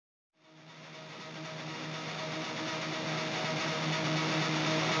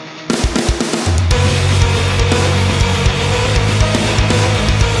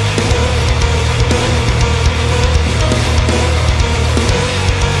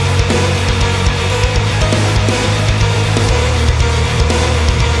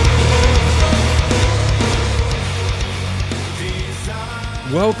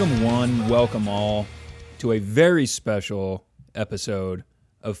Welcome one, welcome all to a very special episode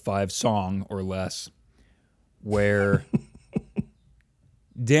of 5 Song or Less, where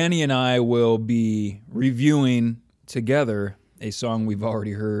Danny and I will be reviewing together a song we've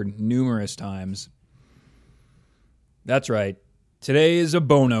already heard numerous times. That's right. Today is a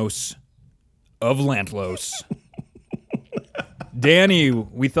bonus of Lantlos. Danny,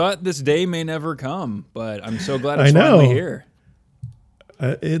 we thought this day may never come, but I'm so glad it's finally here.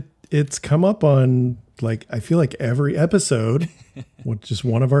 It's come up on, like, I feel like every episode, which is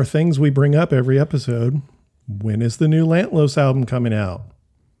one of our things we bring up every episode. When is the new Lantlos album coming out?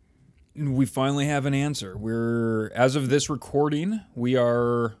 We finally have an answer. As of this recording, we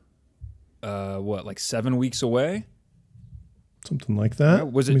are, 7 weeks away? Something like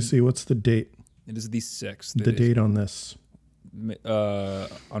that. Let me see, what's the date? It is the 6th. The date on this.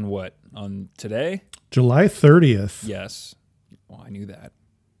 On what? On today? July 30th. Yes. Well, I knew that.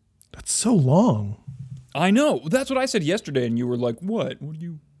 That's so long. I know. That's what I said yesterday, and you were like, what? What do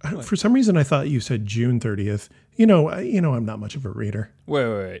you... What? For some reason, I thought you said June 30th. You know, I'm not much of a reader.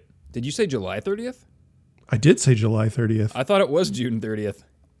 Wait. Did you say July 30th? I did say July 30th. I thought it was June 30th.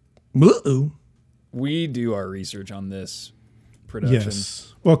 Uh-oh. We do our research on this production.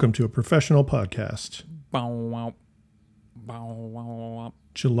 Yes. Welcome to a professional podcast.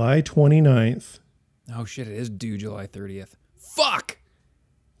 July 29th. Oh, shit, it is due July 30th. Fuck!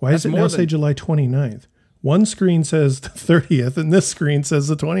 Why does it now say July 29th? One screen says the 30th, and this screen says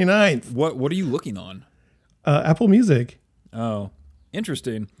the 29th. What are you looking on? Apple Music. Oh,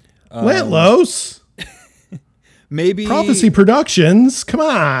 interesting. Lantlos. Maybe Prophecy Productions. Come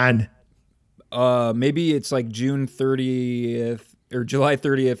on. Maybe it's like June 30th or July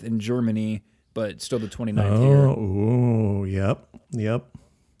 30th in Germany, but still the 29th here. Oh, yep.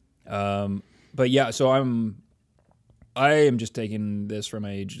 But yeah, so I am just taking this from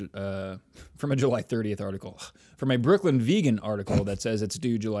a July 30th article, from a Brooklyn Vegan article that says it's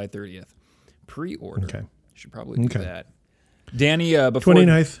due July 30th. Pre-order. Okay. Should probably do that. Danny, before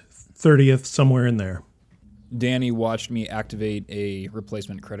 29th, 30th, somewhere in there. Danny watched me activate a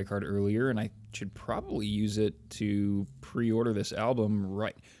replacement credit card earlier, and I should probably use it to pre-order this album.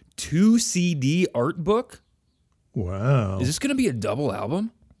 Right. 2 CD art book? Wow. Is this going to be a double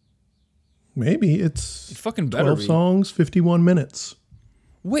album? Maybe. It's fucking better 12 songs, 51 minutes.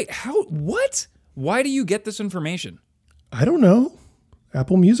 Wait, what? Why do you get this information? I don't know.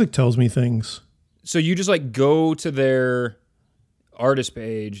 Apple Music tells me things. So you just like go to their artist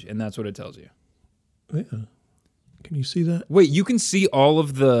page and that's what it tells you? Yeah. Can you see that? Wait, you can see all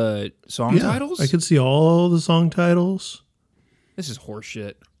of the song titles? I can see all the song titles. This is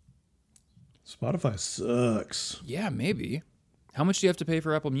horseshit. Spotify sucks. Yeah, maybe. How much do you have to pay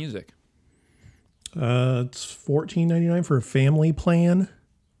for Apple Music? It's $14.99 for a family plan.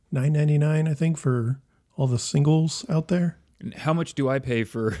 $9.99, I think, for all the singles out there. And how much do I pay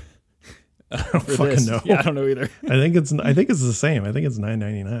for? I don't fucking know. Yeah, I don't know either. I think it's the same. I think it's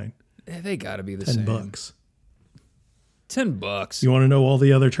 $9.99. They got to be the same. $10. $10. You want to know all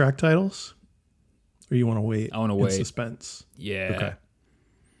the other track titles, or you want to wait? I want to wait. Suspense. Yeah. Okay.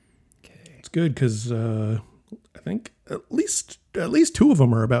 It's good because I think at least 2 of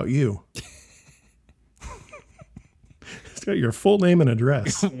them are about you. It's got your full name and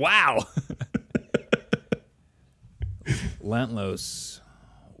address. Wow. Lantlos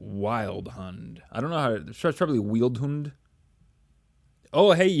Wildhund. I don't know how to... It's probably Wildhund.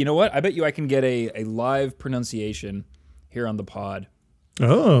 Oh, hey, you know what? I bet you I can get a live pronunciation here on the pod.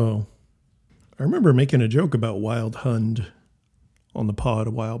 Oh. I remember making a joke about Wildhund on the pod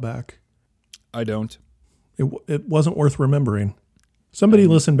a while back. I don't. It wasn't worth remembering. Somebody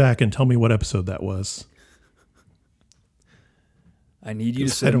listen back and tell me what episode that was. I need you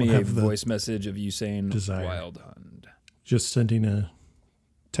to send me a voice message of you saying Wildhund. Just sending a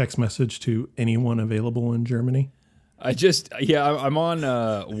text message to anyone available in Germany. I'm on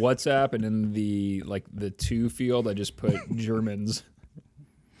WhatsApp, and in the to field, I just put Germans.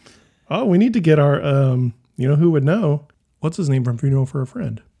 Oh, we need to get our, who would know? What's his name from Funeral for a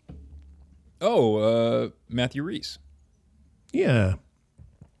Friend? Oh, Matthew Reese. Yeah.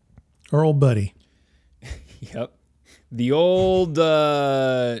 Our old buddy. Yep. The old,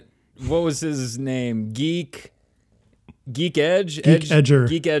 what was his name? Geek Edge? Geek Edger.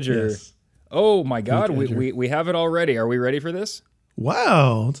 Geek Edger. Yes. Oh my God, we have it already. Are we ready for this?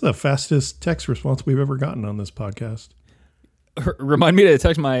 Wow, it's the fastest text response we've ever gotten on this podcast. Remind me to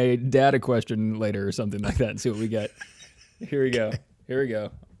text my dad a question later or something like that and see what we get. Here we go. Okay. Here we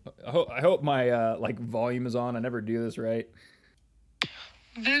go. I hope my volume is on. I never do this right.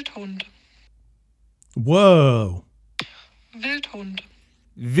 Wildhund. Whoa. Wildhund.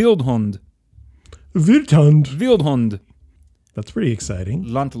 Wildhund. Wildhund. Wildhund. That's pretty exciting.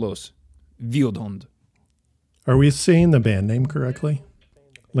 Landlos. Wildhund. Are we saying the band name correctly?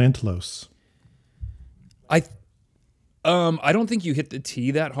 Lantlos. I don't think you hit the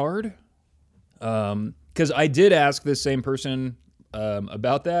T that hard. Because I did ask this same person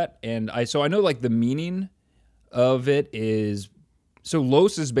about that, and I know like the meaning of it is, so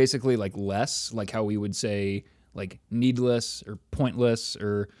los is basically like less, like how we would say like needless or pointless,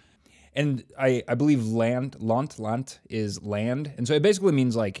 or, and I believe lant is land, and so it basically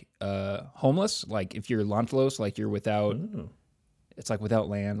means like homeless, like if you're lantlos, like you're without. Oh. It's like without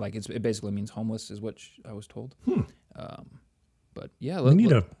land, like it basically means homeless, is what I was told. But yeah, we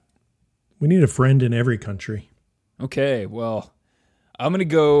need a friend in every country. Okay, well, I'm gonna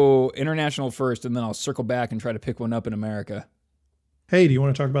go international first, and then I'll circle back and try to pick one up in America. Hey, do you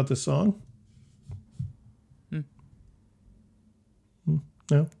want to talk about this song?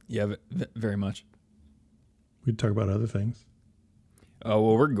 No? Yeah, very much. We'd talk about other things. Oh,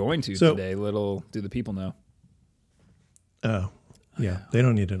 well, we're going to today. Little do the people know. Oh, yeah. They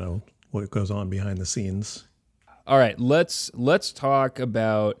don't need to know what goes on behind the scenes. All right, let's talk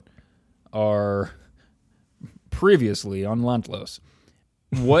about our previously on Lantlos.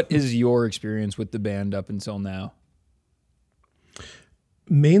 What is your experience with the band up until now?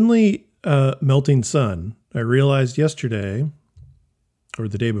 Mainly Melting Sun. I realized yesterday, or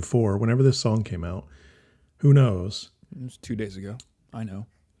the day before, whenever this song came out, who knows? It was 2 days ago. I know.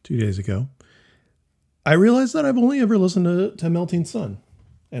 2 days ago. I realized that I've only ever listened to Melting Sun,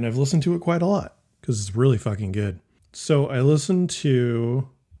 and I've listened to it quite a lot because it's really fucking good. So I listened to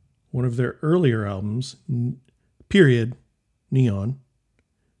one of their earlier albums, period, Neon.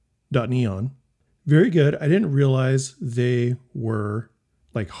 Very good. I didn't realize they were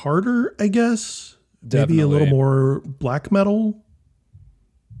like harder, I guess. Definitely. Maybe a little more black metal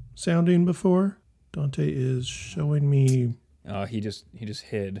sounding before. Dante is showing me he just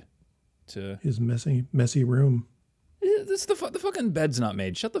hid to his messy room. This the fucking bed's not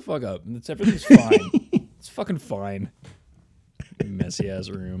made. Shut the fuck up. Everything's fine. It's fucking fine. Messy ass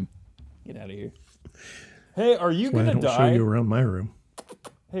room. Get out of here. Hey, are you gonna die? Show you around my room.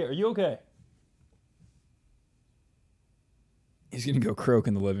 Hey, are you okay? He's gonna go croak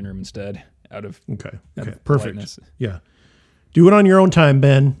in the living room instead. Okay, perfect. Politeness. Yeah, do it on your own time,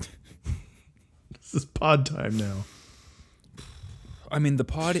 Ben. This is pod time now. I mean, the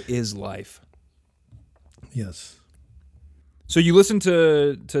pod is life. Yes. So you listen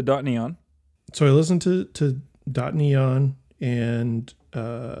to Dot Neon? So I listened to Dot Neon and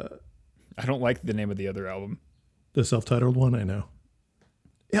I don't like the name of the other album. The self-titled one, I know.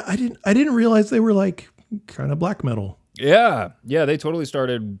 Yeah, I didn't realize they were like kind of black metal. Yeah, they totally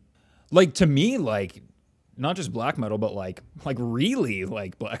started, like, to me, like, not just black metal, but like really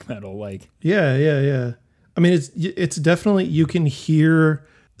like black metal, like. Yeah. I mean, it's definitely, you can hear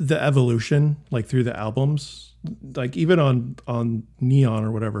the evolution like through the albums, like even on Neon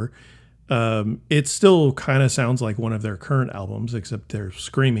or whatever. It still kind of sounds like one of their current albums, except they're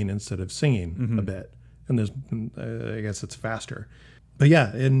screaming instead of singing a bit, and there's I guess it's faster. But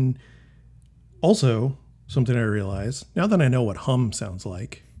yeah, and also something I realized now that I know what Hum sounds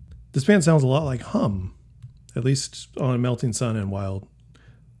like, this band sounds a lot like Hum, at least on Melting Sun and Wild.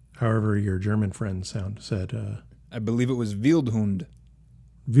 However, your German friend said. I believe it was Wildhund.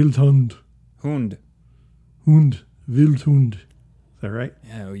 Wildhund. Hund. Wildhund. Is that right?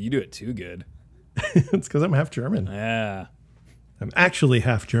 Yeah, well, you do it too good. It's because I'm half German. Yeah. I'm actually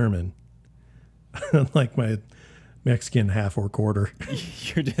half German. Like my Mexican half or quarter.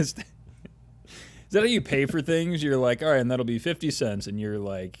 You're just... Is that how you pay for things? You're like, all right, and that'll be 50 cents. And you're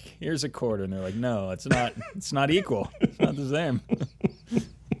like, here's a quarter. And they're like, no, it's not. It's not equal. It's not the same.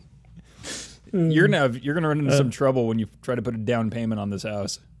 You're going to run into some trouble when you try to put a down payment on this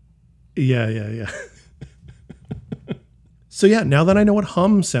house. Yeah. So yeah, now that I know what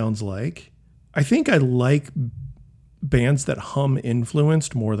Hum sounds like, I think I like bands that Hum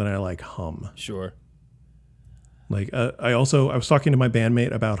influenced more than I like Hum. Sure. Like I was talking to my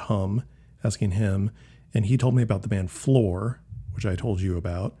bandmate about Hum, asking him, and he told me about the band Floor, which I told you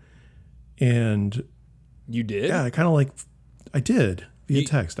about. And you did? Yeah, I did via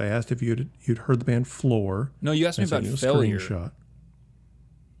text. I asked if you'd heard the band Floor. No, you asked me about Failure. Screenshot.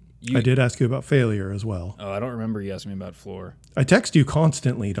 I did ask you about Failure as well. Oh, I don't remember you asking me about Floor. I text you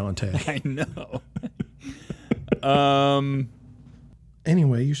constantly, Dante. I know.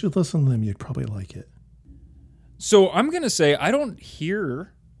 Anyway, you should listen to them. You'd probably like it. So I'm going to say I don't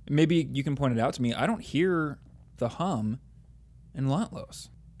hear, maybe you can point it out to me, I don't hear the Hum in Lantlos.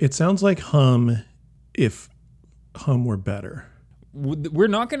 It sounds like Hum if Hum were better. we're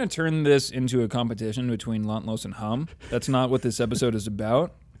not going to turn this into a competition between Lantlos and Hum. That's not what this episode is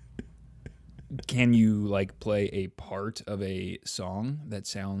about. Can you like play a part of a song that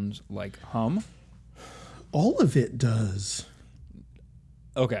sounds like Hum? All of it does.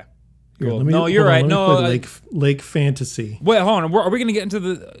 Okay. Here, Cool. let me- No, you're hold on, right. let me No, play Lake Fantasy. wait, hold on. Are we going to get into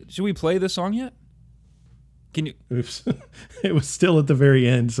the? Should we play this song yet? Can you? Oops. It was still at the very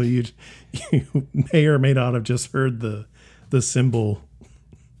end, so you may or may not have just heard the cymbal.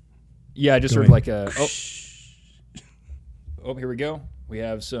 Yeah, I just heard Going, like a. Oh, here we go. We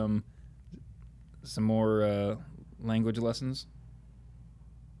have some more language lessons.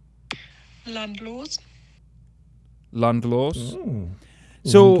 Landlos. Landlos. Oh.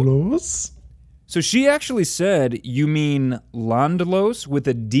 So, Landlos? so she actually said you mean Landlos with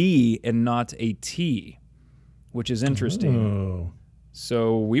a D and not a T, which is interesting. Oh.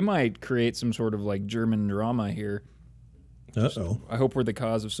 So we might create some sort of like German drama here. Uh-oh. I hope we're the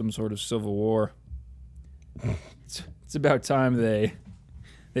cause of some sort of civil war. It's about time they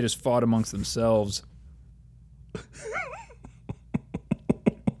just fought amongst themselves.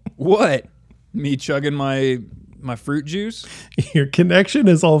 What? Me chugging my fruit juice? Your connection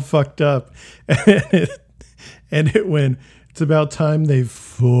is all fucked up. And it went, it's about time they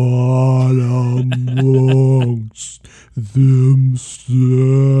fought amongst themselves.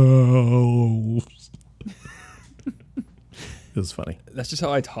 It was funny. That's just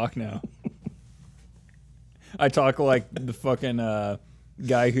how I talk now. I talk like the fucking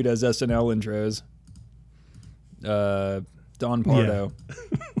guy who does SNL intros. Don Pardo.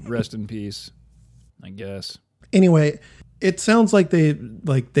 Rest in peace, I guess. Anyway, it sounds like they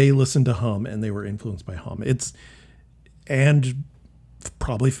listened to Hum and they were influenced by Hum. And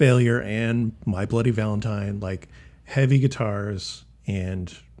probably Failure and My Bloody Valentine, like heavy guitars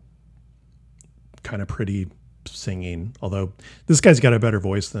and kind of pretty singing. Although this guy's got a better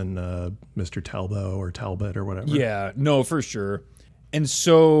voice than Mr. Talbot or Talbot or whatever. Yeah, no, for sure. And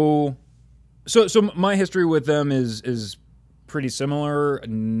so my history with them is pretty similar.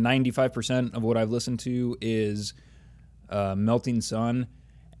 95% of what I've listened to is Melting Sun,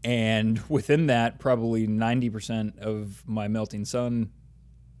 and within that, probably 90% of my Melting Sun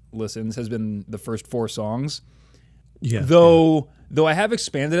listens has been the first 4 songs. Yeah. Though I have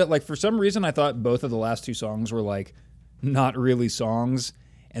expanded it. Like for some reason, I thought both of the last 2 songs were like not really songs.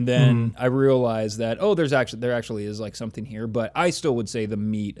 And then I realized that, there actually is like something here, but I still would say the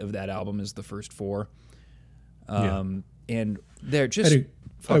meat of that album is the first 4. And they're just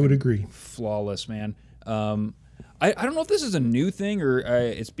I would agree. flawless, man. I don't know if this is a new thing or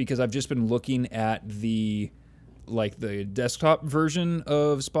it's because I've just been looking at the desktop version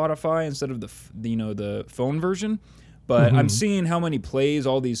of Spotify instead of the phone version, but I'm seeing how many plays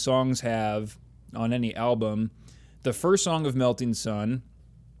all these songs have on any album. The first song of Melting Sun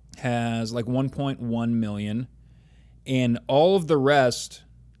has like 1.1 million, and all of the rest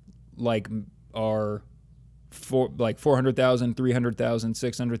are 400,000, 300,000,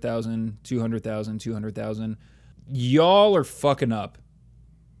 600,000, 200,000, 200,000. Y'all are fucking up.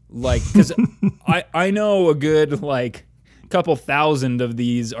 Like, because I know a good like couple thousand of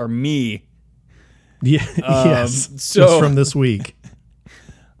these are me. Yeah. Yes. so- Just from this week.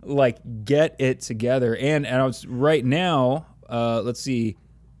 Like, get it together. And I was right now. Let's see.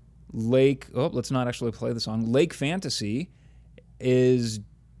 Let's not actually play the song. Lake Fantasy is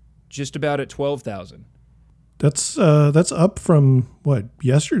just about at 12,000. That's up from what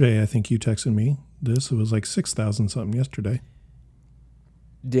yesterday. I think you texted me this. It was like 6,000 something yesterday.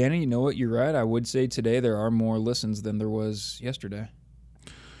 Danny, you know what? You're right. I would say today there are more listens than there was yesterday.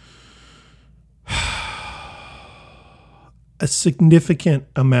 A significant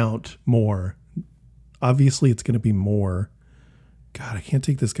amount more. Obviously, it's going to be more. God, I can't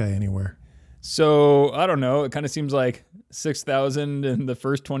take this guy anywhere. So I don't know. It kind of seems like 6,000 in the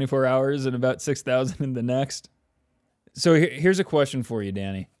first 24 hours and about 6,000 in the next. So here's a question for you,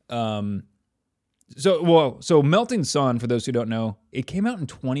 Danny. So Melting Sun, for those who don't know, it came out in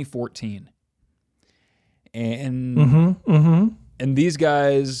 2014, and and these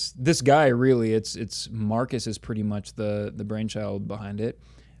guys, this guy really, it's Marcus is pretty much the brainchild behind it.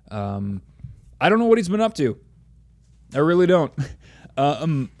 I don't know what he's been up to. I really don't.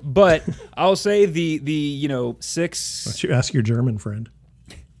 But I'll say the 6. Why don't you ask your German friend?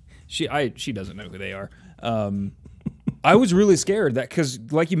 She doesn't know who they are. I was really scared that because,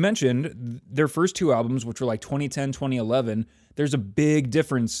 like you mentioned, their first 2 albums, which were like 2010, 2011, there's a big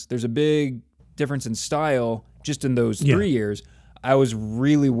difference. There's a big difference in style just in those 3 years. I was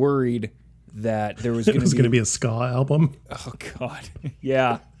really worried that there was going to be a ska album. Oh God,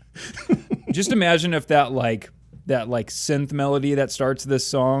 yeah. Just imagine if that that like synth melody that starts this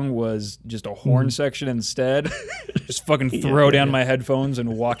song was just a horn section instead. Just fucking throw down my headphones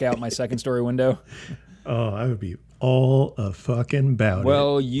and walk out my second story window. Oh, I would be all a fucking about it.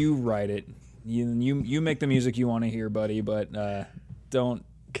 Well, you write it. You make the music you want to hear, buddy, but don't.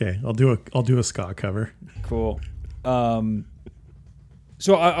 Okay, I'll do a ska cover. Cool.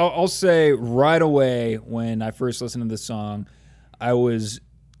 So I'll say right away when I first listened to this song, I was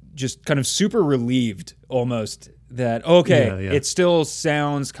just kind of super relieved almost that, it still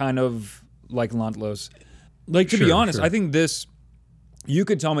sounds kind of like Lantlos. Like, to be honest, I think this, you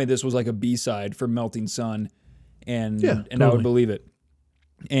could tell me this was like a B-side for Melting Sun, and I would believe it.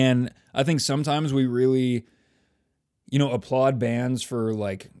 And I think sometimes we really, applaud bands for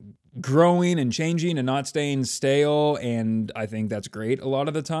like growing and changing and not staying stale, and I think that's great a lot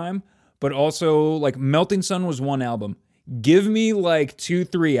of the time. But also, like, Melting Sun was one album. Give me like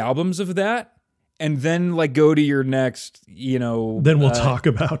 2-3 albums of that, and then like go to your next, Then we'll talk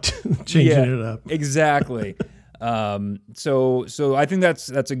about changing it up. Exactly. So I think that's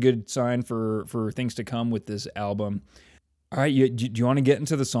a good sign for things to come with this album. All right, do you want to get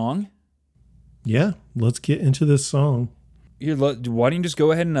into the song? Yeah, let's get into this song. Here, why don't you just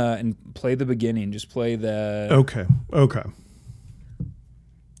go ahead and play the beginning? Just play the... Okay.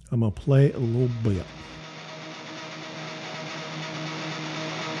 I'm going to play a little bit.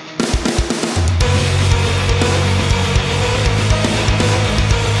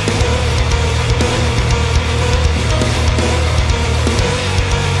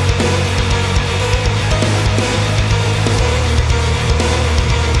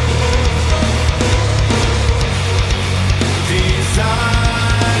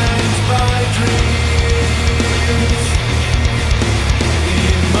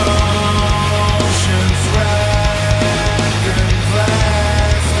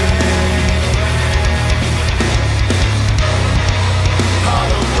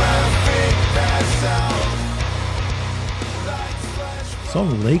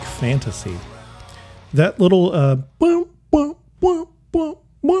 Song Lake Fantasy. That little boom, boom, boom, boom,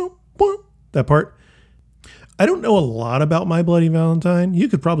 boom, boom, that part. I don't know a lot about My Bloody Valentine. You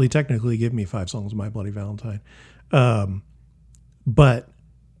could probably technically give me 5 songs of My Bloody Valentine. But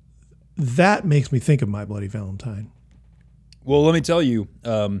that makes me think of My Bloody Valentine. Well, let me tell you.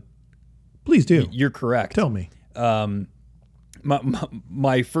 Please do. You're correct. Tell me.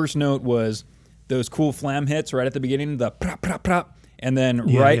 My first note was those cool flam hits right at the beginning, the prop, prop, prop. And then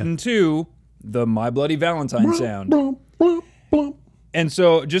into the My Bloody Valentine sound. And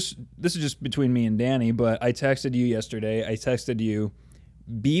so this is just between me and Danny, but I texted you yesterday. I texted you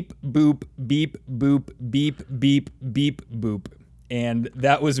beep, boop, beep, boop, beep, beep, beep, boop. And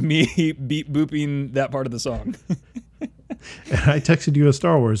that was me beep, booping that part of the song. I texted you a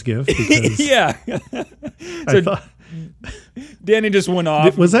Star Wars gift because So thought Danny just went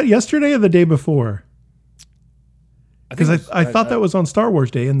off. Was that yesterday or the day before? Because I thought that was on Star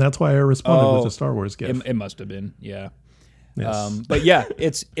Wars Day, and that's why I responded with a Star Wars gift. It must have been, yeah. Yes. But yeah,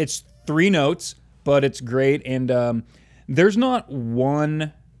 it's 3 notes, but it's great. And there's not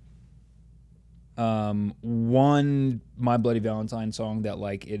one My Bloody Valentine song that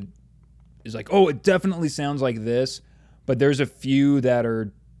like it is like, oh, it definitely sounds like this. But there's a few that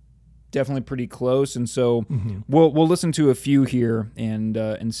are definitely pretty close, and so we'll listen to a few here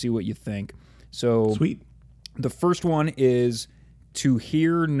and see what you think. So sweet. The first one is To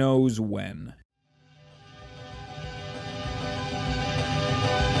Hear Knows When.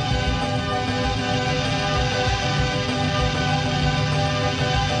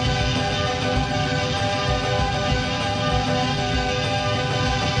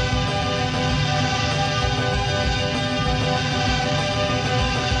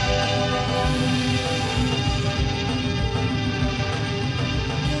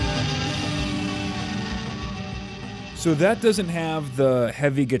 So that doesn't have the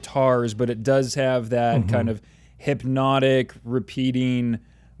heavy guitars, but it does have that kind of hypnotic, repeating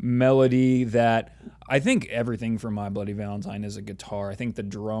melody that I think everything from My Bloody Valentine is a guitar. I think the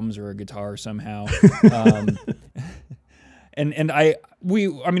drums are a guitar somehow. And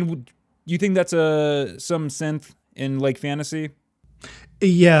you think that's some synth in Lake Fantasy?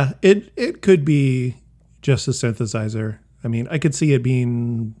 Yeah, it could be just a synthesizer. I mean, I could see it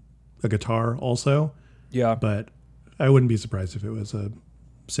being a guitar also. Yeah. But I wouldn't be surprised if it was a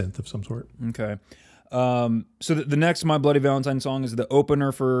synth of some sort. Okay. So the next My Bloody Valentine song is the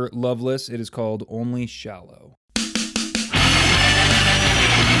opener for Loveless. It is called Only Shallow.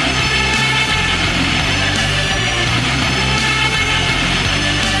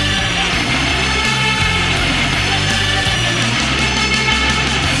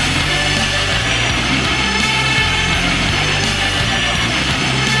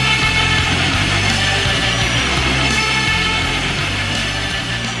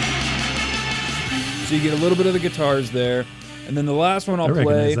 So you get a little bit of the guitars there. And then the last one I I'll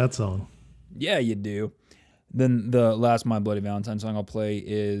recognize play. that song. Yeah, you do. Then the last My Bloody Valentine song I'll play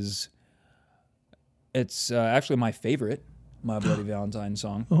is, it's actually my favorite My Bloody Valentine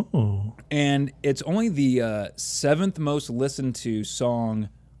song. Oh. And it's only the 7th most listened to song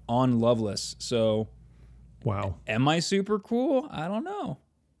on Loveless. So, Wow. am I super cool? I don't know.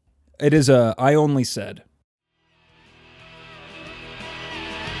 It is I Only Said.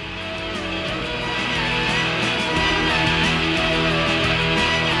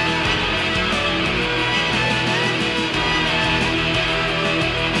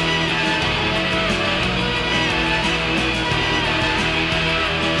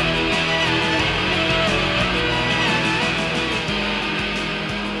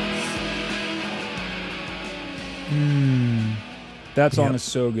 That song is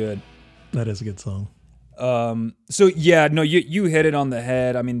so good. That is a good song. So yeah, no, you hit it on the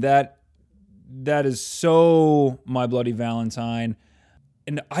head. I mean, that is so My Bloody Valentine.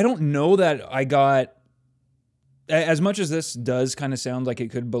 And I don't know that I got, as much as this does kind of sound like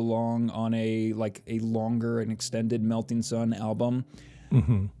it could belong on a longer and extended Melting Sun album.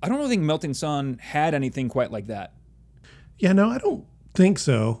 Mm-hmm. I don't think Melting Sun had anything quite like that. Yeah, no, I don't think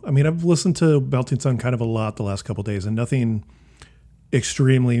so. I mean, I've listened to Melting Sun kind of a lot the last couple of days, and nothing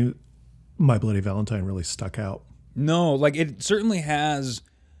extremely My Bloody Valentine really stuck out. No, like it certainly has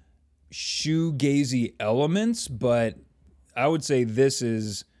shoegazy elements, but I would say this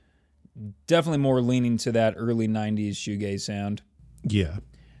is definitely more leaning to that early 90s shoegaze sound. Yeah.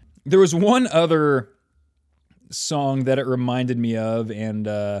 There was one other song that it reminded me of,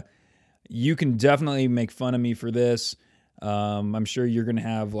 and you can definitely make fun of me for this. I'm sure you're going to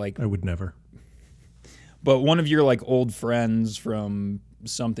have I would never. But one of your old friends from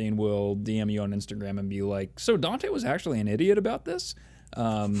something will DM you on Instagram and be like, so Dante was actually an idiot about this?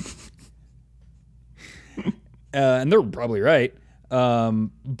 And they're probably right.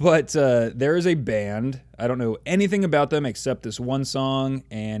 But there is a band. I don't know anything about them except this one song.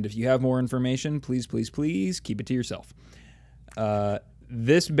 And if you have more information, please, please, please keep it to yourself.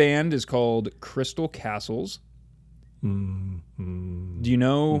 This band is called Crystal Castles. Mm-hmm. Do you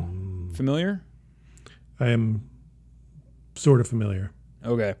know? Familiar? I am sort of familiar.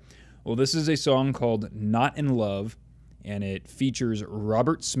 Okay. Well, this is a song called Not in Love, and it features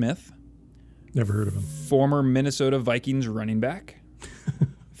Robert Smith. Never heard of him. Former Minnesota Vikings running back.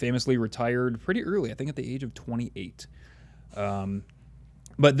 Famously retired pretty early, I think at the age of 28. But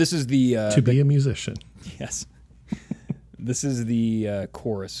this is the... to be a musician. Yes. This is the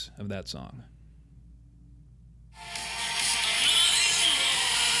chorus of that song.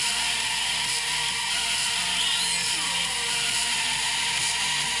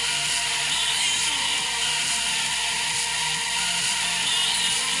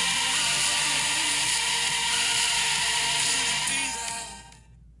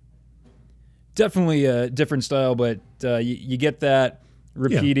 Definitely a different style, but you get that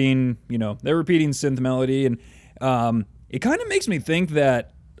repeating, they're repeating synth melody, and it kind of makes me think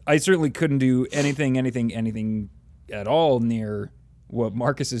that I certainly couldn't do anything at all near what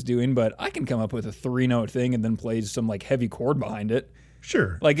Marcus is doing, but I can come up with a 3-note thing and then play some heavy chord behind it.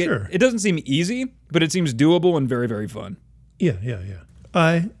 Sure. Sure. It doesn't seem easy, but it seems doable and very, very fun. Yeah.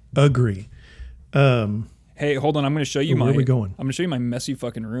 I agree. Hey, hold on. I'm going to show you where are we going? I'm going to show you my messy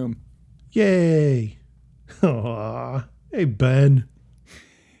fucking room. Yay. Aww. Hey, Ben.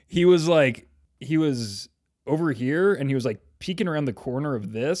 He was over here and he was peeking around the corner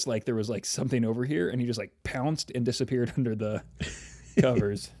of this. There was something over here and he just pounced and disappeared under the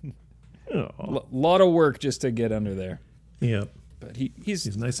covers. Lot of work just to get under there. Yep. But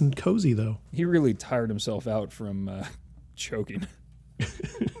he's nice and cozy though. He really tired himself out from choking.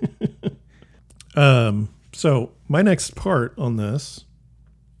 So my next part on this,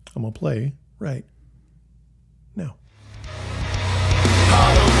 I'm going to play right now.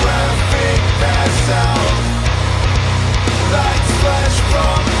 Holographic pass out. Lights flash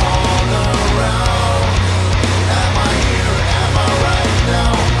from all around. Am I here? Am I right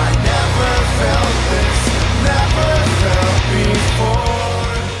now? I never felt this. Never felt before.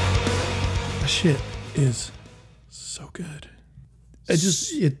 That shit is so good.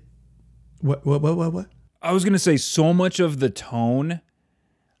 What? I was going to say so much of the tone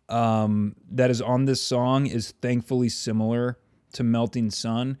that is on this song is thankfully similar to Melting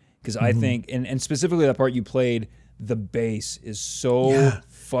Sun, because I think, and specifically that part you played, the bass is so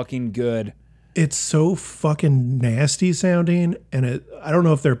fucking good. It's so fucking nasty sounding, and I don't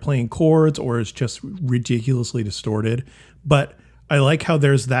know if they're playing chords or it's just ridiculously distorted, but I like how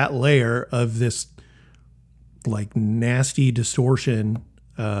there's that layer of this nasty distortion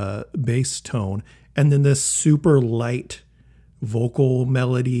bass tone, and then this super light vocal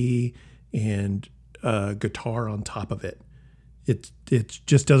melody and guitar on top of it. It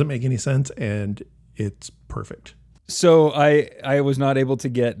just doesn't make any sense, and it's perfect. So I was not able to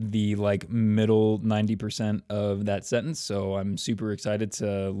get the like middle 90% of that sentence, so I'm super excited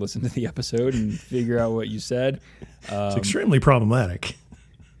to listen to the episode and figure out what you said. It's extremely problematic.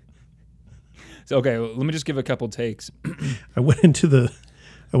 So okay, let me just give a couple takes. I went into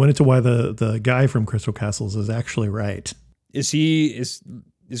why the guy from Crystal Castles is actually right. Is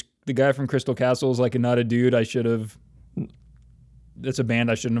the guy from Crystal Castles like not a dude I should have? That's a band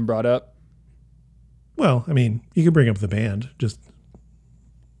I shouldn't have brought up. Well, I mean, you can bring up the band. Just,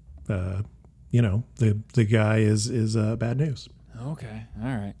 the guy is bad news. Okay, all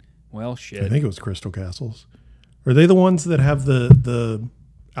right. Well, shit. I think it was Crystal Castles. Are they the ones that have the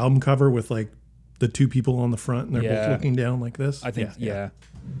album cover with like the two people on the front and they're both looking down like this? I think, yeah.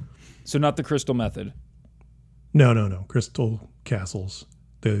 So not the Crystal Method. No. Crystal Castles.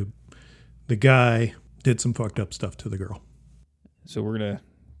 The guy did some fucked up stuff to the girl. So we're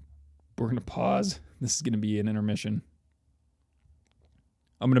gonna pause. This is gonna be an intermission.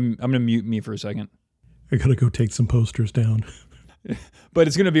 I'm gonna mute me for a second. I gotta go take some posters down. But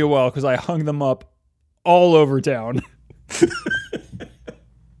it's gonna be a while because I hung them up all over town.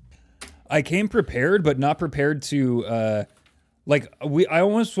 I came prepared, but not prepared to. I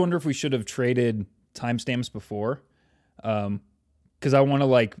almost wonder if we should have traded timestamps before, because I want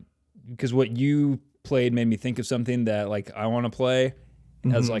to because what you played made me think of something that like I want to play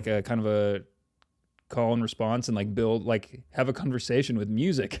as like a kind of a call and response and like build have a conversation with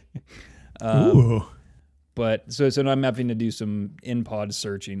music. Ooh. But so now I'm having to do some in-pod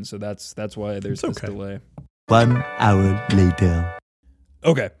searching, so that's why there's this delay. 1 hour later.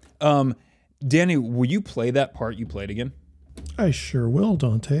 Okay. Danny, will you play that part you played again? I sure will,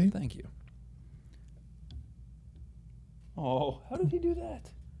 Dante. Thank you. Oh, how did he do that?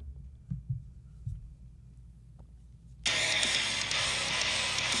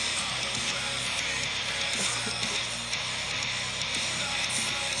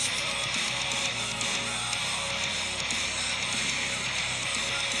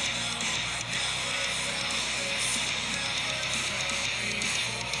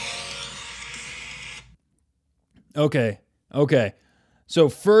 Okay. So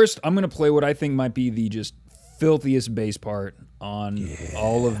first, I'm going to play what I think might be the just filthiest bass part on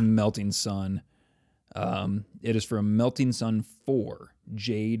all of Melting Sun. It is from Melting Sun 4,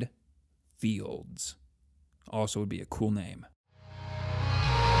 Jade Fields. Also would be a cool name.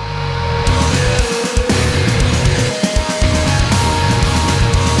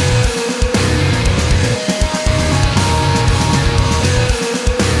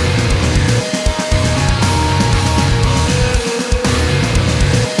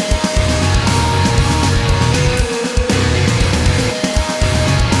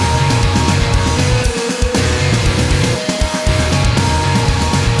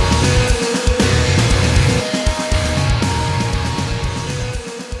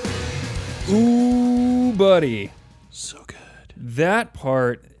 Buddy, So good. that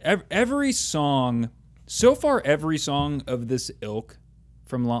part, every song, so far every song of this ilk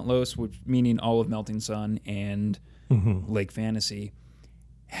from Lantlos, which meaning all of Melting Sun and Lake Fantasy,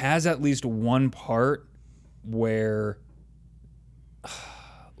 has at least one part where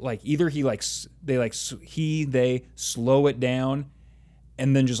either they slow it down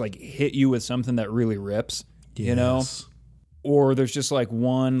and then just like hit you with something that really rips, you know? Or there's just like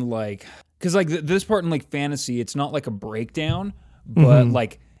one because like this part in like Fantasy, it's not like a breakdown, but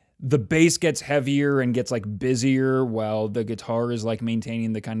like the bass gets heavier and gets like busier while the guitar is like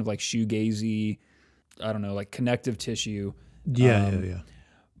maintaining the kind of like shoegazy, I don't know, like connective tissue. Yeah.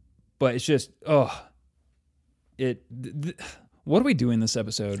 But it's just what are we doing this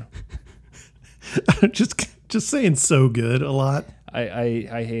episode? just saying so good a lot.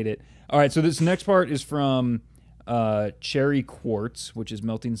 I hate it. All right, so this next part is from Cherry Quartz, which is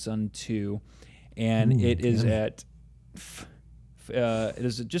Melting Sun 2, and it is at it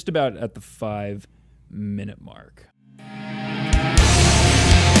is just about at the 5-minute mark.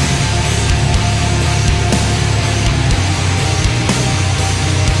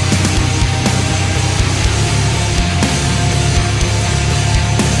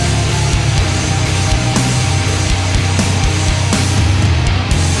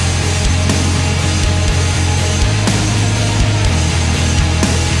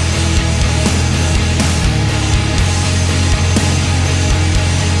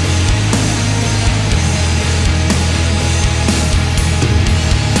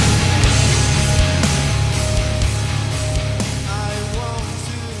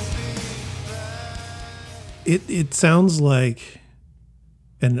 It sounds like,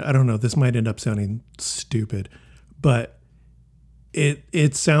 and I don't know, this might end up sounding stupid, but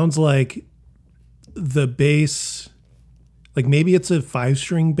it sounds like the bass, like maybe it's a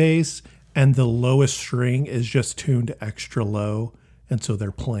 5-string bass and the lowest string is just tuned extra low, and so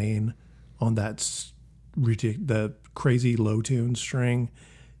they're playing on the crazy low tune string,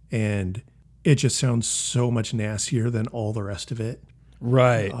 and it just sounds so much nastier than all the rest of it.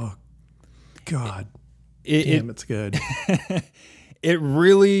 Right. Oh God. Damn, it's good. It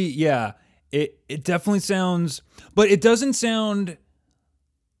really, yeah. It definitely sounds, but it doesn't sound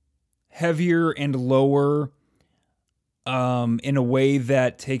heavier and lower in a way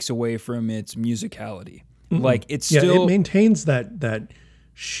that takes away from its musicality. Mm-mm. Like it's still, it maintains that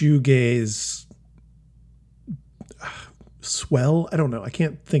shoegaze swell. I don't know. I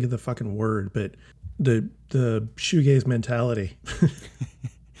can't think of the fucking word, but the shoegaze mentality.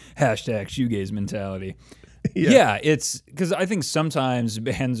 Hashtag shoegaze mentality. Yeah, it's because I think sometimes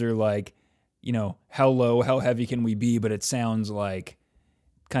bands are like, you know, how low, how heavy can we be? But it sounds like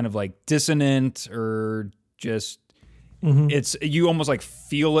kind of like dissonant or just, it's, you almost like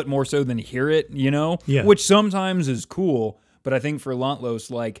feel it more so than hear it, you know? Yeah. Which sometimes is cool. But I think for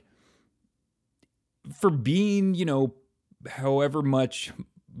Lantlos, like, for being, you know, however much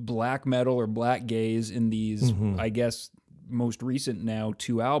black metal or black gaze in these, I guess, most recent now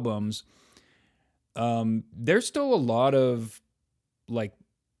 2 albums, there's still a lot of like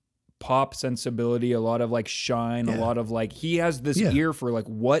pop sensibility, a lot of like shine, a lot of like, he has this ear for like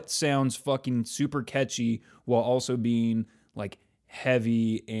what sounds fucking super catchy while also being like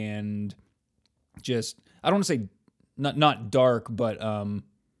heavy and just, I don't want to say not dark, but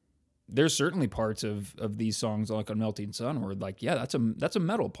there's certainly parts of these songs like on Melting Sun where like, yeah, that's a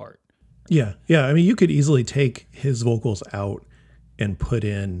metal part. Yeah. I mean, you could easily take his vocals out and put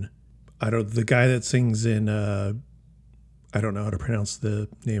in, the guy that sings in, I don't know how to pronounce the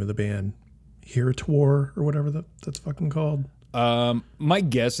name of the band, Hiratoire or whatever that's fucking called. My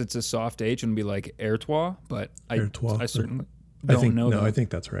guess it's a soft H and be like Airtois, but I certainly don't know. No, I think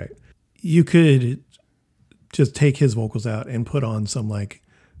that's right. You could just take his vocals out and put on some like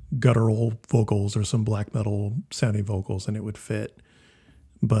guttural vocals or some black metal sounding vocals and it would fit.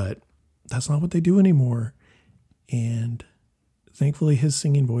 But that's not what they do anymore. And thankfully his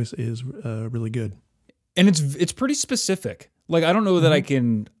singing voice is really good. And it's pretty specific. Like, I don't know that I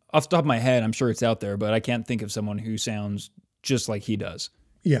can, off the top of my head, I'm sure it's out there, but I can't think of someone who sounds just like he does.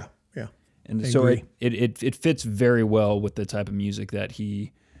 Yeah. And so it fits very well with the type of music that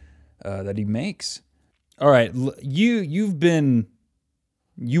he makes. All right, you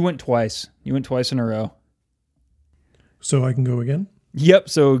went twice. You went twice in a row. So I can go again? Yep.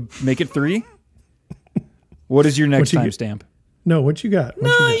 So make it 3. What is your next timestamp? No, what you got?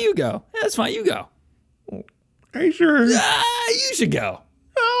 You go. That's fine. You go. Are you sure? You should go.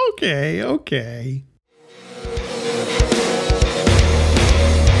 Okay.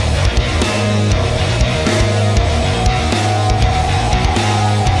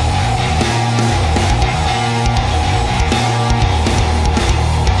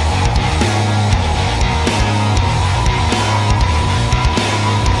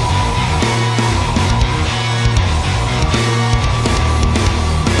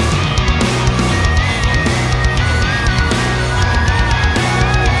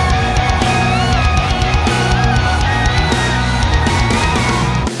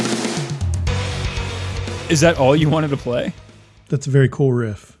 Is that all you wanted to play? That's a very cool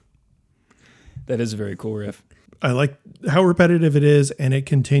riff. That is a very cool riff. I like how repetitive it is, and it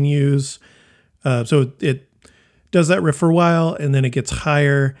continues. So it does that riff for a while, and then it gets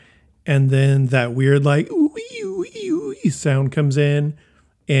higher, and then that weird like ooh sound comes in,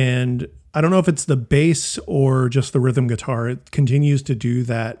 and I don't know if it's the bass or just the rhythm guitar. It continues to do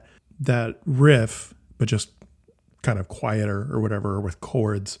that riff, but just kind of quieter or whatever, or with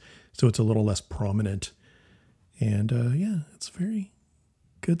chords, so it's a little less prominent. And it's very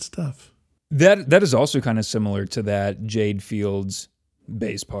good stuff. That is also kind of similar to that Jade Fields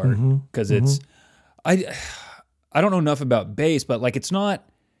bass part because it's I don't know enough about bass, but like it's not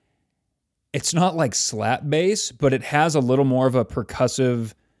like slap bass, but it has a little more of a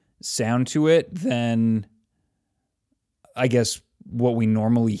percussive sound to it than I guess what we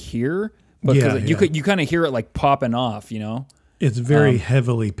normally hear. But you kind of hear it like popping off, you know. It's very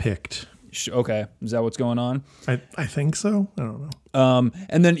heavily picked. Okay, is that what's going on? I think so. I don't know.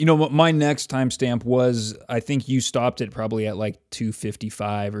 And then, you know, what my next timestamp was, I think you stopped it probably at like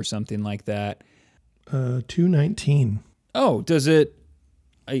 2:55 or something like that. 2:19. Oh, does it?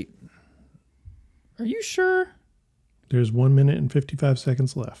 Are you sure? There's 1 minute and 55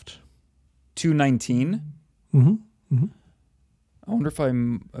 seconds left. 2:19. I wonder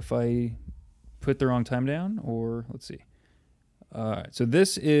if I put the wrong time down, or let's see. All right, so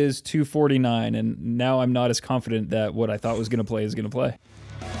this is 2:49, and now I'm not as confident that what I thought was going to play is going to play.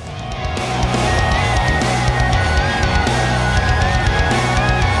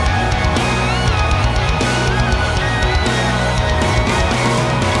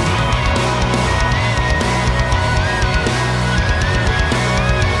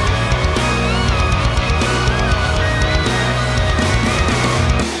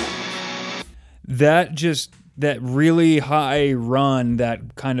 That really high run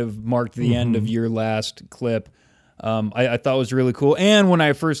that kind of marked the end of your last clip, I thought was really cool. And when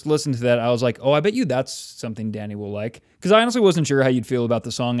I first listened to that, I was like, oh, I bet you that's something Danny will like. Because I honestly wasn't sure how you'd feel about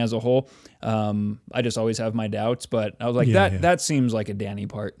the song as a whole. I just always have my doubts, but I was like, that seems like a Danny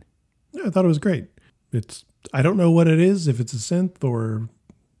part. Yeah, I thought it was great. I don't know what it is, if it's a synth or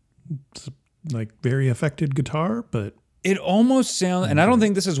it's like very affected guitar, but it almost sounds, and I don't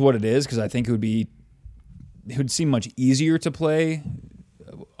think this is what it is, because I think it would seem much easier to play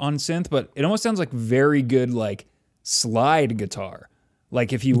on synth, but it almost sounds like very good like slide guitar,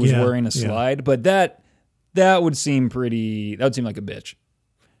 like if he was wearing a slide. But that would seem like a bitch.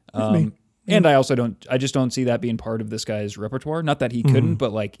 And I just don't see that being part of this guy's repertoire. Not that he couldn't,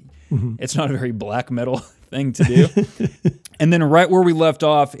 but like it's not a very black metal thing to do. And then right where we left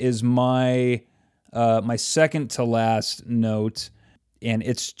off is my second to last note, and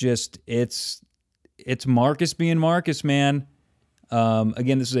it's Marcus being Marcus, man.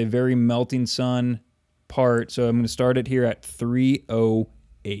 Again, this is a very Melting Sun part, so I'm going to start it here at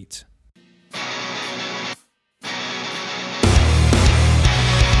 3:08.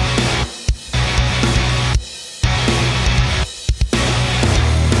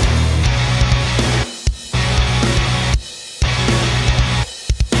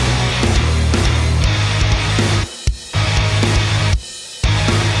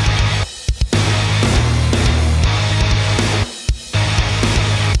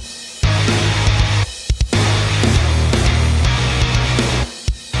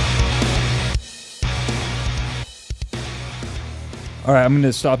 All right, I'm going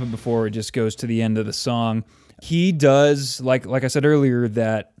to stop it before it just goes to the end of the song. He does, like I said earlier,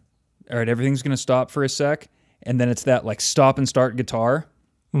 that, all right, everything's going to stop for a sec, and then it's that like stop and start guitar.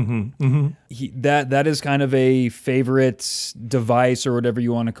 That is kind of a favorite device or whatever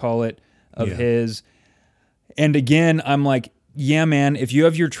you want to call it of his. And again, I'm like, yeah, man, if you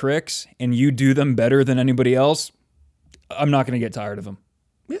have your tricks and you do them better than anybody else, I'm not going to get tired of them.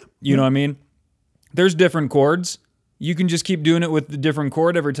 Yeah. You know what I mean? There's different chords. You can just keep doing it with the different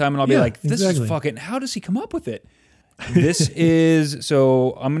chord every time, and I'll be like, this is fucking, how does he come up with it? This is,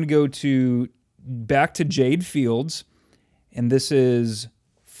 so I'm going to go back to Jade Fields, and this is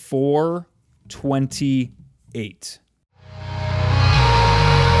 4:28.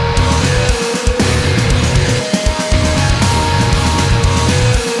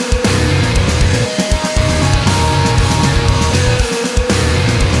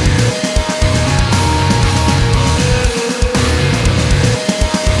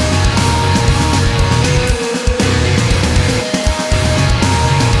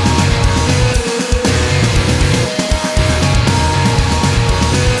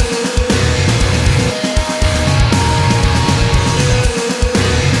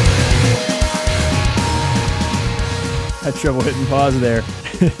 Had trouble hitting pause there.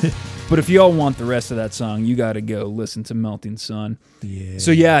 But if y'all want the rest of that song, you got to go listen to Melting Sun. Yeah. So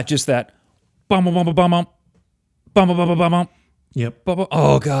yeah, just that bum bum bum bum bum bum bum bum bum bum. Yep.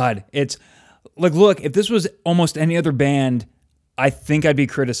 Oh God, it's like, look, if this was almost any other band, I think I'd be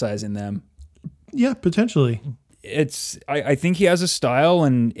criticizing them. Yeah, potentially. I think he has a style,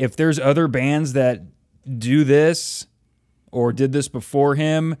 and if there's other bands that do this or did this before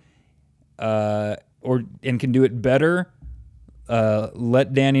him, and can do it better,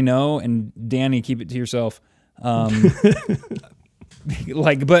 let Danny know, and Danny, keep it to yourself. But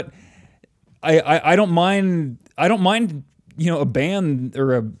I don't mind. A band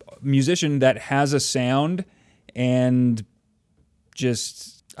or a musician that has a sound and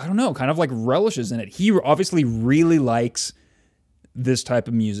just, I don't know, kind of like relishes in it. He obviously really likes this type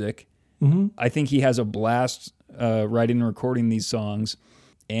of music. Mm-hmm. I think he has a blast writing and recording these songs.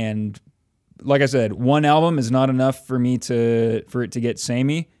 And like I said, one album is not enough for it to get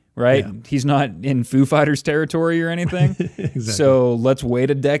samey, right? Yeah. He's not in Foo Fighters territory or anything. Exactly. So let's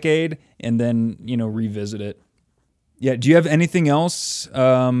wait a decade and then, revisit it. Yeah. Do you have anything else near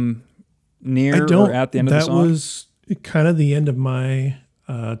or at the end of the song? That was kind of the end of my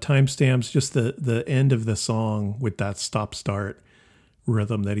timestamps. Just the end of the song with that stop-start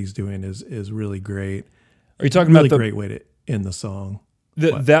rhythm that he's doing is really great. Are you talking Really about great way to end the song.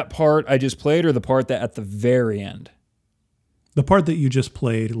 that part I just played, or the part that at the very end? The part that you just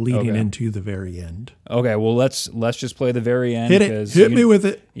played leading Okay. into the very end. Okay, well let's just play the very end. Hit it. 'cause Hit me with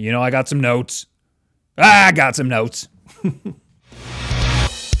it. You know I got some notes. I got some notes.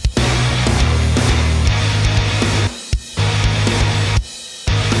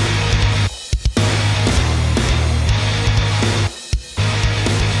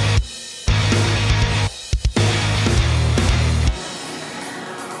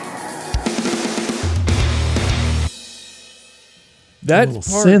 That Little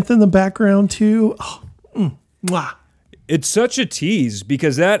part, synth in the background too. Oh, mwah. it's such a tease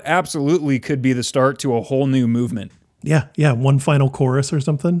because that absolutely could be the start to a whole new movement. Yeah, yeah. One final chorus or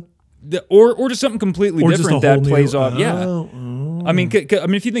something. Or just something completely Or just different a that whole plays new, off. Yeah. oh. I mean,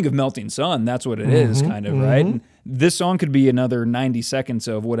 if you think of Melting Sun, that's what it is, kind of, right? And this song could be another 90 seconds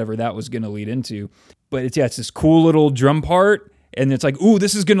of whatever that was going to lead into. But it's this cool little drum part, and it's like, ooh,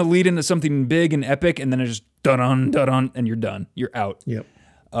 this is going to lead into something big and epic, and then it's just dun-dun, dun-dun, and you're done. You're out. Yep.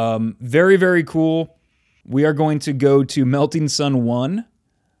 Very, very cool. We are going to go to Melting Sun 1,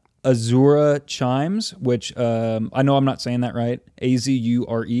 Azura Chimes, which I know I'm not saying that right.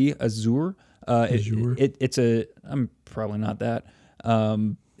 Azure, Azure. Azure. It's I'm probably not that.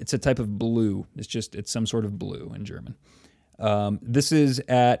 It's a type of blue. It's some sort of blue in German. This is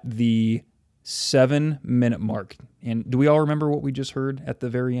at the 7-minute mark. And do we all remember what we just heard at the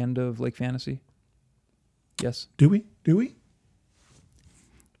very end of Lake Fantasy? Yes. Do we?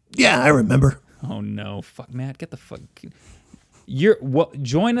 Yeah, I remember. Oh no, fuck Matt, get the fuck.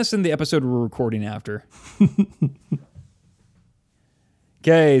 Join us in the episode we're recording after.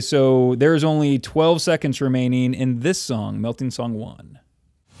 Okay, so there's only 12 seconds remaining in this song, Melting Song 1.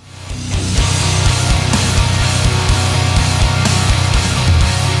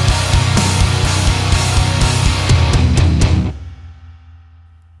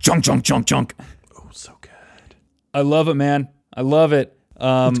 Chunk, chunk, chunk, chunk. Oh, so good. I love it, man. I love it.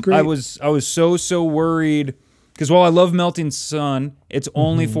 great. I was so worried because while I love Melting Sun, it's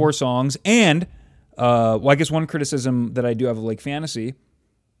only 4 songs, and I guess one criticism that I do have of Lake Fantasy,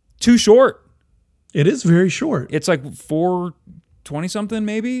 too short. It is very short. It's like 4:20 something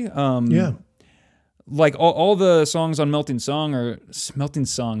maybe. Yeah. Like all the songs on Melting Sun are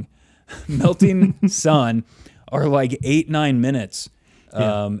like 8-9 minutes.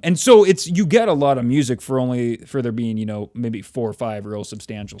 And so you get a lot of music for there being, maybe 4 or 5 real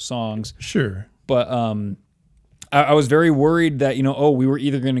substantial songs. Sure. But I was very worried that, we were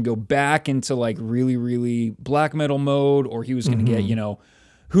either going to go back into like really, really black metal mode, or he was going to get,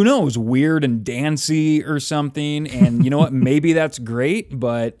 who knows, weird and dancey or something. And you know what? Maybe that's great,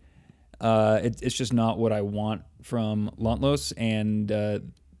 but it's just not what I want from Lantlos. And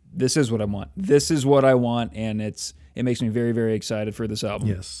this is what I want. This is what I want, and it makes me very, very excited for this album.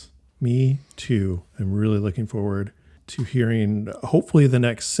 Yes. Me too. I'm really looking forward to hearing hopefully the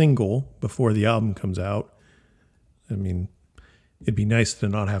next single before the album comes out. I mean, it'd be nice to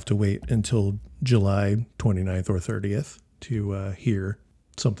not have to wait until July 29th or 30th to hear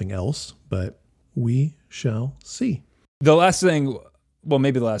something else, but we shall see. The last thing, well,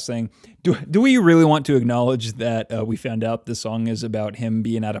 maybe the last thing, do we really want to acknowledge that we found out this song is about him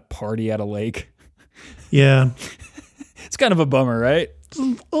being at a party at a lake? Yeah. It's kind of a bummer, right?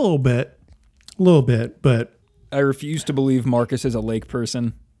 A little bit, but I refuse to believe Marcus is a lake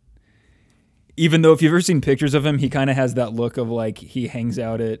person. Even though if you've ever seen pictures of him, he kind of has that look of like he hangs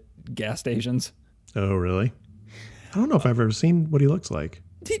out at gas stations. oh, really? I don't know if I've ever seen what he looks like.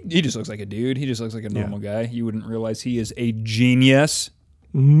 He just looks like a dude. He just looks like a normal guy. You wouldn't realize he is a genius.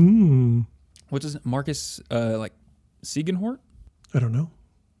 What does Marcus, like Siegenhort? I don't know.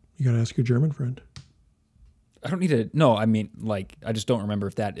 You got to ask your German friend. I don't need to. No, I mean, like, I just don't remember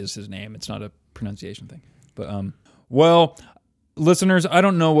if that is his name. It's not a pronunciation thing. But, well, listeners, I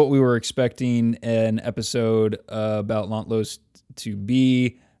don't know what we were expecting an episode about Lantlos to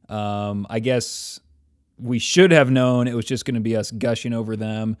be. I guess we should have known it was just going to be us gushing over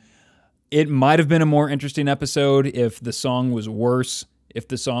them. It might have been a more interesting episode if the song was worse, if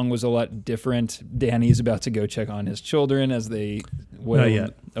the song was a lot different. Danny's about to go check on his children as they... Not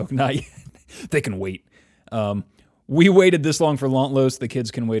yet. Oh, not yet. They can wait. We waited this long for Lantlos. The kids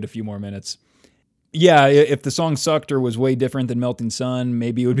can wait a few more minutes. Yeah, if the song sucked or was way different than Melting Sun,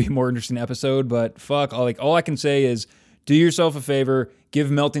 maybe it would be a more interesting episode. But fuck, all I can say is do yourself a favor, give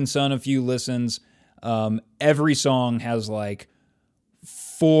Melting Sun a few listens. Every song has like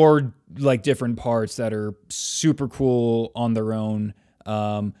 4 like different parts that are super cool on their own.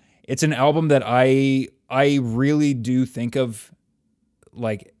 It's an album that I really do think of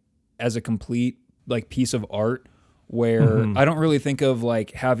like as a complete like piece of art where I don't really think of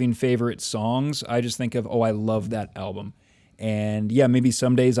like having favorite songs. I just think of, oh, I love that album. And yeah, maybe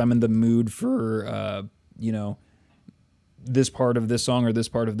some days I'm in the mood for, you know, this part of this song or this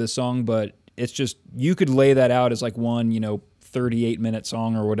part of this song, but it's just, you could lay that out as like one, you know, 38-minute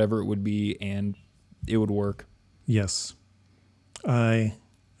song or whatever it would be, and it would work. Yes, I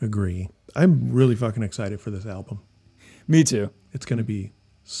agree. I'm really fucking excited for this album. Me too. It's going to be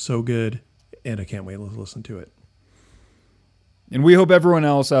so good, and I can't wait to listen to it. And we hope everyone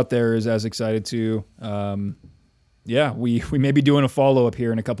else out there is as excited too. Yeah, we may be doing a follow-up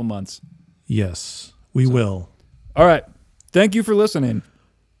here in a couple months. Yes, we will. All right. Thank you for listening.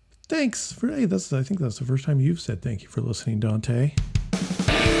 Thanks for I think that's the first time you've said thank you for listening, Dante.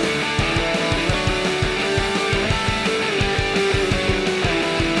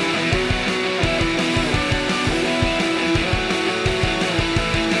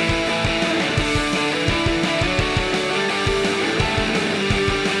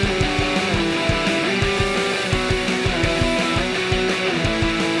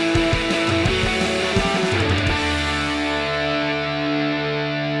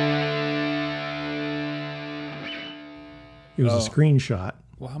 It was a screenshot.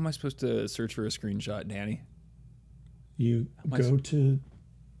 Well, how am I supposed to search for a screenshot, Danny? You go to...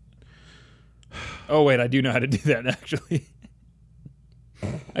 Oh, wait, I do know how to do that, actually.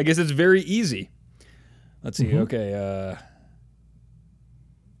 I guess it's very easy. Let's see. Okay.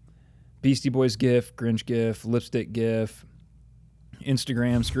 Beastie Boys GIF, Grinch GIF, Lipstick GIF,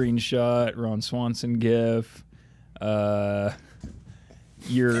 Instagram screenshot, Ron Swanson GIF.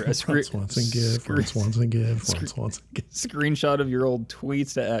 Your Ron Swanson GIF, Ron Swanson GIF, Ron Swanson GIF. Screenshot of your old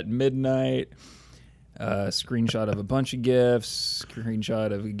tweets at midnight. Screenshot of a bunch of GIFs.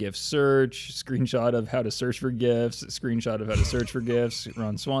 Screenshot of a GIF search. Screenshot of how to search for GIFs. Screenshot of how to search for GIFs.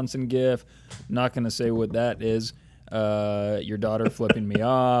 Ron Swanson GIF. Not going to say what that is. Your daughter flipping me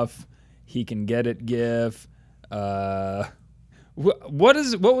off. He can get it GIF.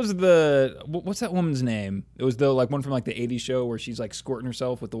 What's that woman's name? It was the like one from like the 80s show where she's like squirting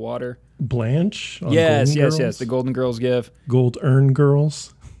herself with the water. Blanche? On Yes. Golden Girls? The Golden Girls GIF. Gold Earn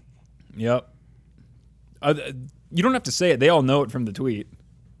Girls? Yep. You don't have to say it. They all know it from the tweet.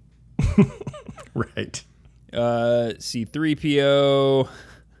 Right. C3PO.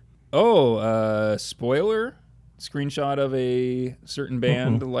 Oh, spoiler. Screenshot of a certain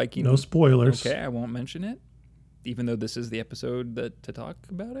band liking. No spoilers. Okay, I won't mention it. Even though this is the episode to talk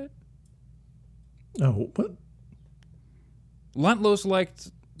about it. Oh, what? Lentlos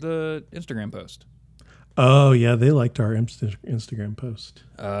liked the Instagram post. Oh, yeah, they liked our Instagram post.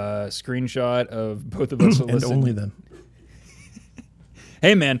 Screenshot of both of us. And only them.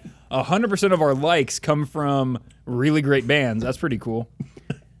 Hey, man, 100% of our likes come from really great bands. That's pretty cool.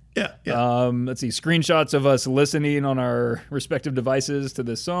 Yeah. Let's see. Screenshots of us listening on our respective devices to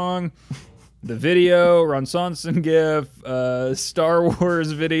this song. The video, Ron Swanson GIF. Star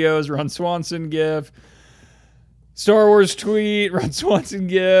Wars videos, Ron Swanson GIF. Star Wars tweet, Ron Swanson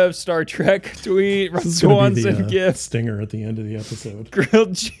GIF. Star Trek tweet, Ron Swanson GIF. Stinger at the end of the episode.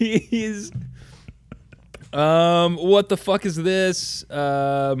 Grilled cheese. What the fuck is this?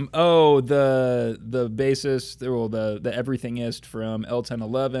 The bassist, well, the everythingist from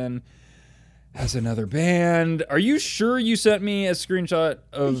L1011 has another band. Are you sure you sent me a screenshot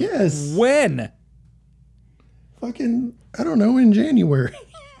of Yes. When? Fucking, I don't know, in January.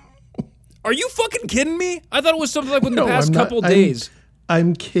 Are you fucking kidding me? I thought it was something like within the No, past I'm not. couple days.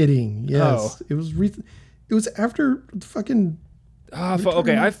 I'm kidding. Yes. Oh. It was after fucking...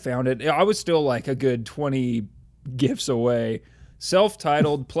 Okay, I found it. I was still like a good 20 GIFs away.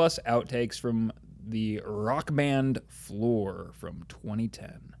 Self-titled plus outtakes from the rock band Floor from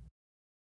 2010.